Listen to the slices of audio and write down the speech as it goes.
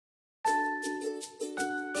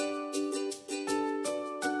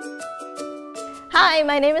Hi,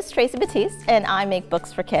 my name is Tracey Baptiste, and I make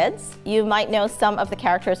books for kids. You might know some of the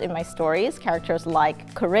characters in my stories, characters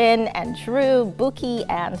like Corinne and Drew, Buki,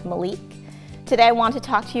 and Malik. Today I want to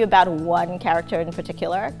talk to you about one character in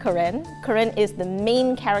particular, Corinne. Corinne is the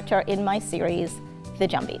main character in my series, The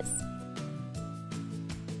Jumbies.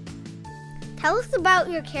 Tell us about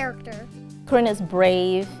your character. Corinne is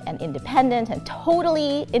brave and independent and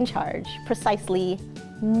totally in charge, precisely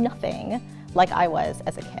nothing like I was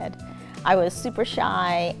as a kid. I was super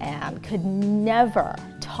shy and could never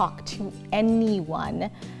talk to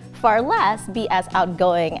anyone, far less be as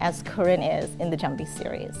outgoing as Corinne is in the Jumbie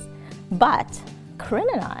series. But Corinne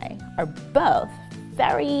and I are both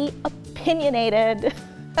very opinionated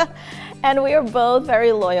and we are both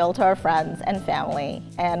very loyal to our friends and family,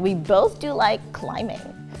 and we both do like climbing.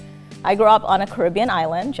 I grew up on a Caribbean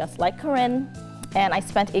island, just like Corinne, and I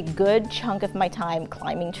spent a good chunk of my time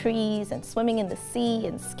climbing trees and swimming in the sea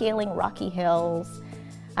and scaling rocky hills.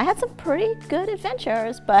 I had some pretty good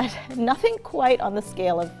adventures, but nothing quite on the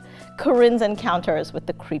scale of Corinne's encounters with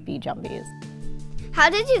the creepy Jumbies. How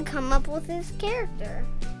did you come up with this character?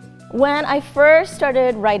 When I first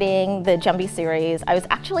started writing the Jumbie series, I was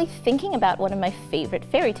actually thinking about one of my favorite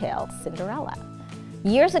fairy tales, Cinderella.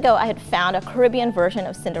 Years ago, I had found a Caribbean version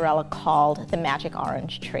of Cinderella called The Magic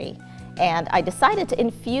Orange Tree, and I decided to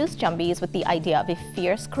infuse Jumbies with the idea of a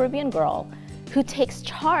fierce Caribbean girl who takes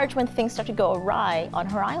charge when things start to go awry on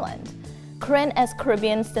her island. Corinne, as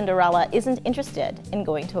Caribbean Cinderella, isn't interested in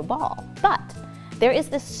going to a ball, but there is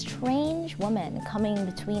this strange woman coming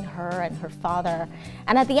between her and her father,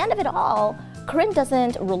 and at the end of it all, Corinne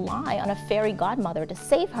doesn't rely on a fairy godmother to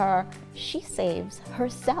save her. She saves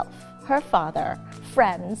herself, her father,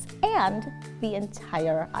 friends, and the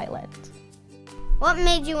entire island. What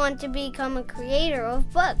made you want to become a creator of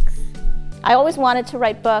books? I always wanted to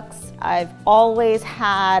write books. I've always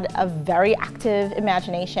had a very active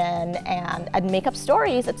imagination, and I'd make up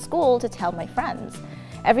stories at school to tell my friends.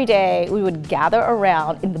 Every day we would gather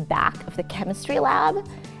around in the back of the chemistry lab,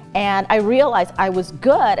 and I realized I was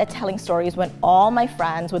good at telling stories when all my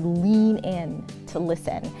friends would lean in to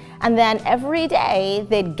listen. And then every day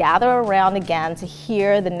they'd gather around again to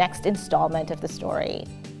hear the next installment of the story.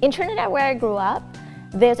 In Trinidad, where I grew up,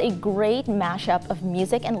 there's a great mashup of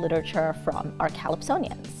music and literature from our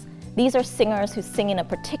Calypsonians. These are singers who sing in a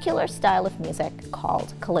particular style of music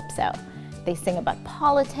called calypso. They sing about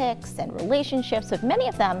politics and relationships, but many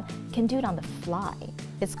of them can do it on the fly.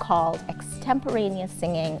 It's called extemporaneous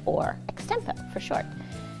singing, or extempo for short.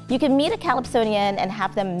 You can meet a Calypsonian and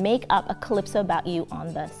have them make up a calypso about you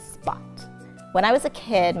on the spot. When I was a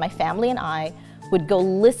kid, my family and I would go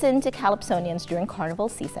listen to Calypsonians during carnival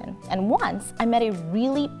season. And once I met a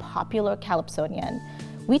really popular Calypsonian.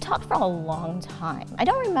 We talked for a long time. I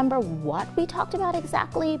don't remember what we talked about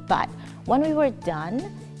exactly, but when we were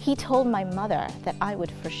done, he told my mother that I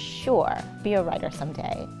would for sure be a writer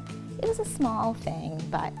someday. It was a small thing,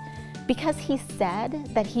 but because he said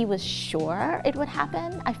that he was sure it would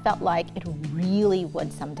happen, I felt like it really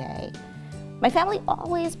would someday. My family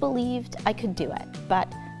always believed I could do it,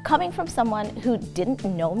 but coming from someone who didn't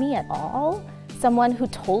know me at all, someone who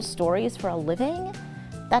told stories for a living,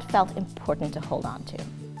 that felt important to hold on to.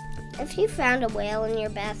 If you found a whale in your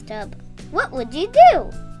bathtub, what would you do?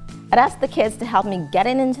 I'd ask the kids to help me get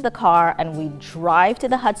into the car and we'd drive to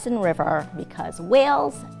the Hudson River because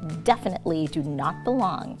whales definitely do not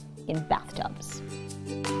belong in bathtubs.